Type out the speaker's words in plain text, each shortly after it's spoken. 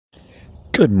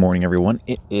Good morning, everyone.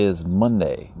 It is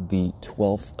Monday, the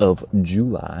 12th of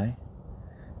July,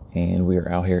 and we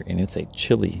are out here, and it's a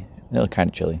chilly, kind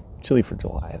of chilly for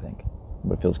July, I think,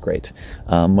 but it feels great.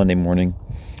 Monday morning,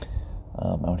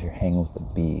 out here hanging with the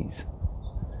bees.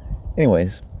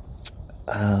 Anyways,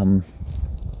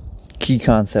 key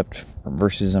concept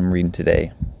verses I'm reading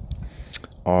today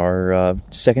are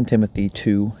 2 Timothy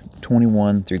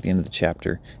 2:21 through the end of the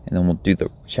chapter, and then we'll do the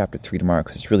chapter 3 tomorrow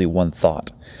because it's really one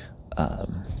thought.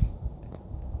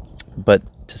 But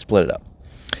to split it up.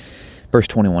 Verse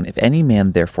 21, If any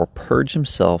man therefore purge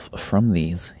himself from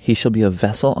these, he shall be a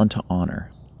vessel unto honor,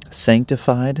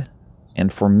 sanctified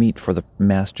and for meat for the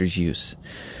master's use,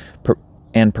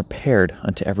 and prepared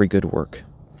unto every good work.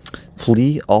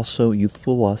 Flee also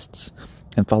youthful lusts,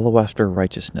 and follow after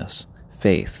righteousness,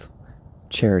 faith,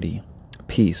 charity,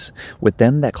 peace, with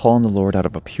them that call on the Lord out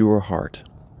of a pure heart.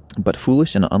 But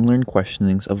foolish and unlearned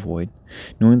questionings avoid,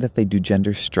 knowing that they do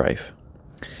gender strife.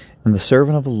 And the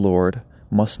servant of the Lord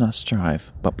must not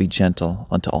strive, but be gentle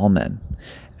unto all men,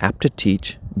 apt to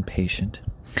teach and patient,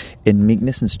 in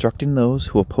meekness instructing those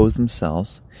who oppose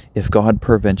themselves, if God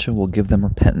peradventure will give them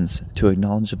repentance to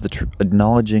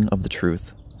acknowledging of the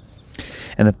truth,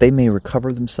 and that they may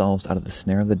recover themselves out of the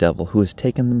snare of the devil, who has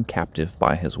taken them captive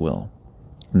by his will.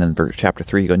 And then verse chapter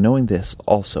 3, you go, knowing this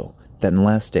also, that in the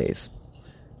last days,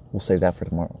 we'll save that for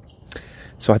tomorrow.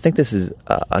 So I think this is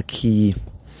a key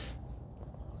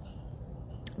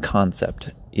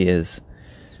concept, is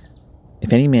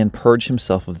if any man purge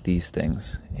himself of these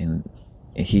things, and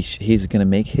he's going to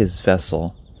make his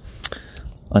vessel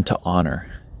unto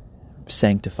honor,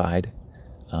 sanctified.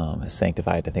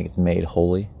 Sanctified, I think it's made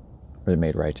holy, or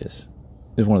made righteous.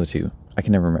 It's one of the two. I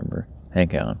can never remember.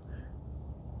 Hang on.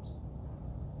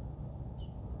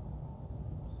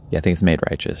 Yeah, I think it's made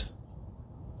righteous.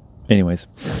 Anyways,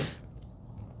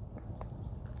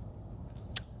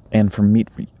 and for meat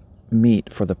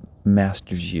for the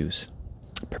master's use,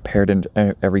 prepared in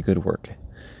every good work.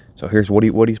 So here's what are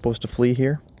you supposed to flee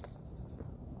here?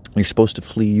 You're supposed to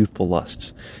flee youthful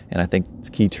lusts, and I think it's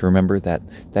key to remember that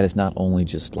is not only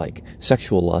just like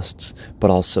sexual lusts, but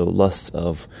also lusts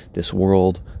of this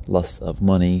world, lusts of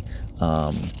money.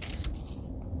 I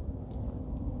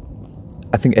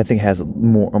think it has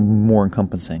more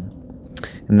encompassing.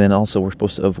 And then also we're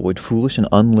supposed to avoid foolish and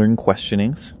unlearned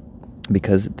questionings,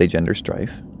 because they gender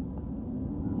strife.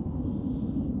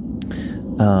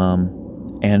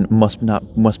 And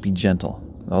must be gentle.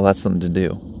 Well, that's something to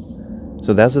do.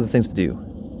 So those are the things to do,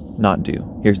 not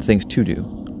do. Here's the things to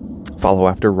do. Follow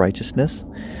after righteousness,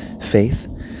 faith,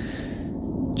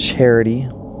 charity,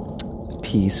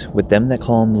 peace, with them that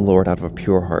call on the Lord out of a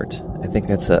pure heart. I think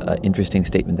that's an interesting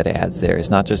statement that it adds there. It's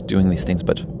not just doing these things,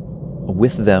 but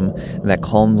with them that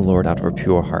call on the Lord out of a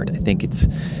pure heart. I think it's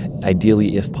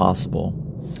ideally, if possible,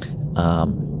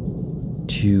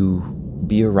 to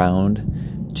be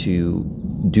around, to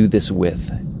do this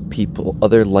with people,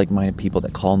 other like-minded people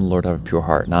that call on the Lord out of a pure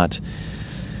heart. Not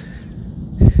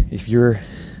if you're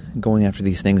going after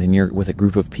these things and you're with a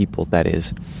group of people that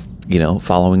is,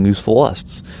 following useful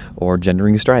lusts or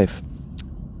gendering strife,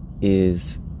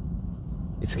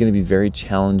 it's going to be very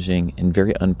challenging and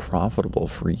very unprofitable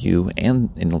for you,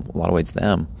 and in a lot of ways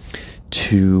them,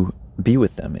 to be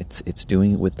with them. It's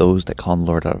doing it with those that call on the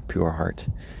Lord out of a pure heart.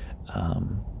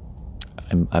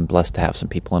 I'm blessed to have some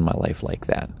people in my life like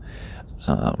that.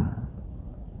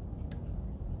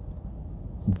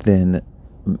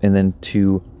 Then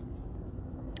to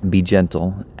be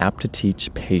gentle, apt to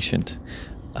teach, patient.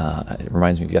 It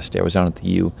reminds me of yesterday. I was down at the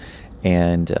U,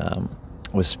 and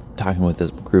was talking with this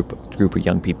group of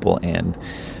young people, and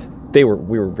we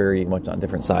were very much on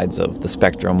different sides of the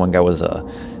spectrum. One guy was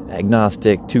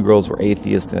agnostic, two girls were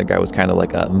atheists, the other guy was kind of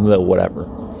like a whatever.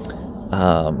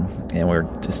 And we were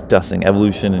discussing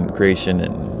evolution and creation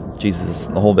and Jesus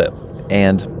and the whole bit.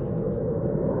 And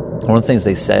one of the things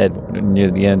they said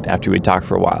near the end, after we talked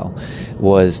for a while,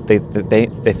 was they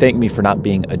thanked me for not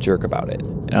being a jerk about it.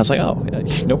 And I was like, oh,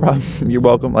 yeah, no problem. You're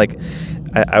welcome. Like,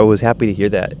 I was happy to hear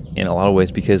that in a lot of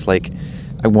ways, because like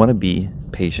I want to be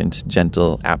patient,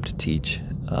 gentle, apt to teach,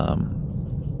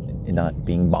 and not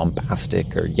being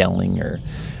bombastic or yelling or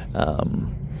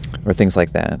things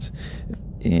like that.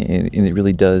 And it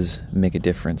really does make a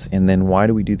difference. And then why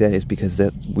do we do that? Is because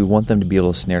that we want them to be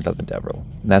able to snare out the devil.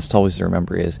 And that's always to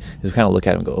remember, is kind of look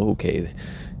at them and go, okay,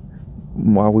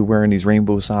 why are we wearing these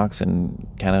rainbow socks and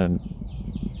kind of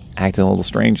acting a little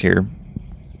strange here?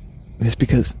 It's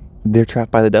because they're trapped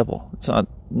by the devil. It's not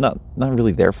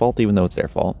really their fault, even though it's their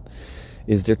fault.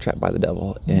 Is they're trapped by the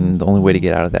devil, and the only way to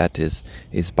get out of that is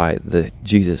by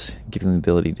Jesus giving them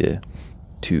the ability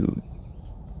to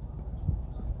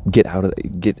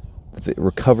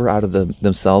recover out of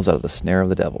themselves out of the snare of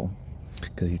the devil,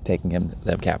 because he's taking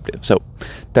them captive. So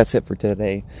that's it for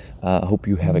today. I hope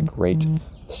you have a great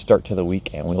start to the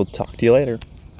week, and we'll talk to you later.